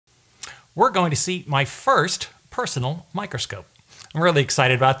we're going to see my first personal microscope. I'm really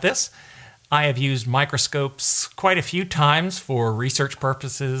excited about this. I have used microscopes quite a few times for research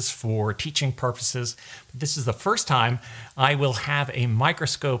purposes, for teaching purposes. This is the first time I will have a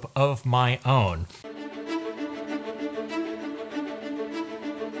microscope of my own.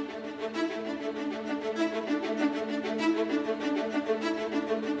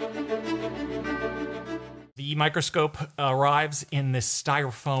 The microscope arrives in this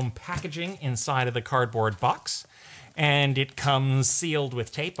styrofoam packaging inside of the cardboard box, and it comes sealed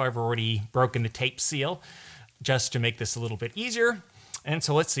with tape. I've already broken the tape seal just to make this a little bit easier. And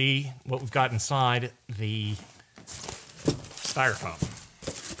so let's see what we've got inside the styrofoam.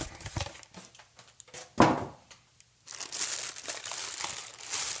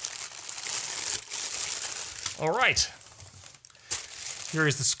 All right. Here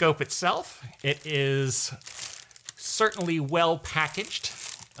is the scope itself. It is certainly well packaged.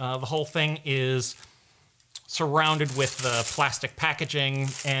 The whole thing is surrounded with the plastic packaging,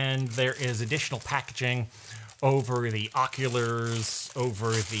 and there is additional packaging over the oculars,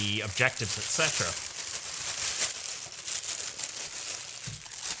 over the objectives, etc.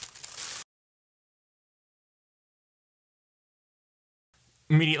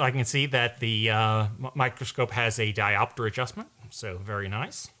 Immediately I can see that the microscope has a diopter adjustment, so very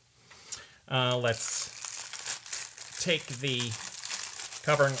nice. Let's take the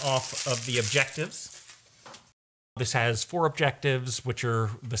covering off of the objectives. This has 4 objectives, which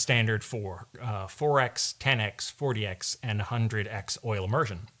are the standard 4x, 10x, 40x, and 100x oil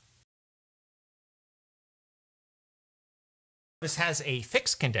immersion. This has a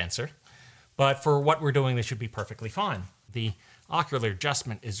fixed condenser, but for what we're doing, this should be perfectly fine. The ocular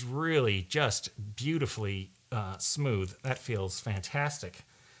adjustment is really just beautifully smooth. That feels fantastic.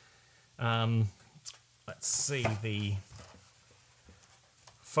 Let's see, the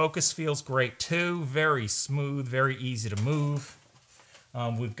focus feels great too. Very smooth, very easy to move.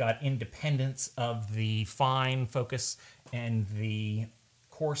 We've got independence of the fine focus and the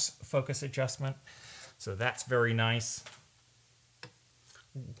coarse focus adjustment. So that's very nice.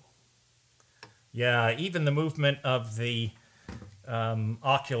 Yeah, even the movement of the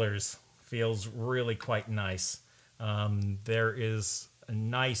oculars feels really quite nice. There is a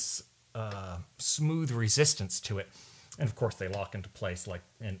nice smooth resistance to it. And of course they lock into place like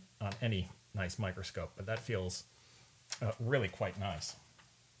on any nice microscope, but that feels really quite nice.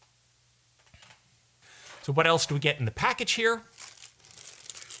 So what else do we get in the package here?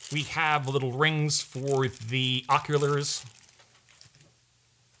 We have little rings for the oculars.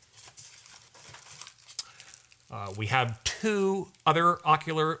 We have 2 other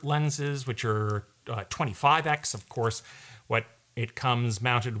ocular lenses, which are 25x. Of course, what it comes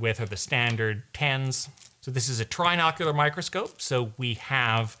mounted with are the standard 10s. So this is a trinocular microscope. So we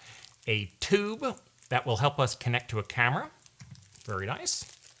have a tube that will help us connect to a camera. Very nice.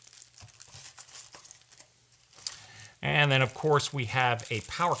 And then, of course, we have a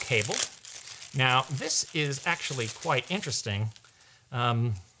power cable. Now, this is actually quite interesting.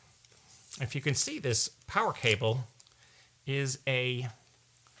 If you can see, this power cable is a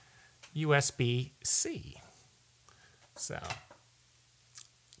USB-C. So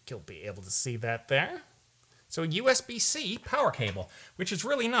you'll be able to see that there. So a USB-C power cable, which is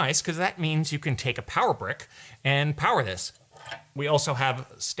really nice because that means you can take a power brick and power this. We also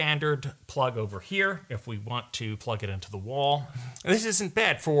have a standard plug over here if we want to plug it into the wall. This isn't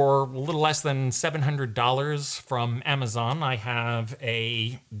bad. For a little less than $700 from Amazon, I have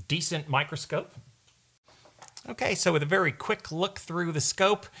a decent microscope. Okay, so with a very quick look through the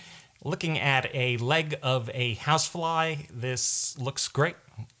scope, looking at a leg of a housefly, this looks great.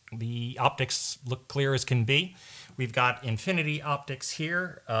 The optics look clear as can be. We've got infinity optics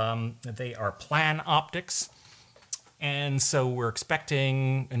here. They are plan optics. And so we're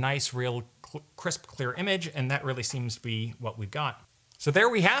expecting a nice, real crisp, clear image, and that really seems to be what we've got. So there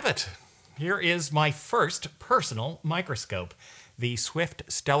we have it. Here is my first personal microscope, the Swift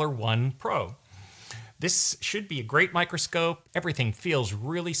Stellar 1 Pro. This should be a great microscope. Everything feels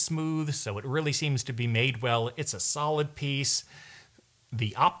really smooth, so it really seems to be made well. It's a solid piece.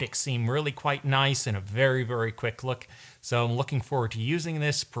 The optics seem really quite nice and a very, very quick look. So I'm looking forward to using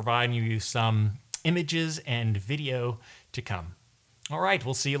this, providing you some images and video to come. All right,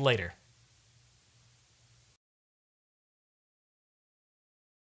 we'll see you later.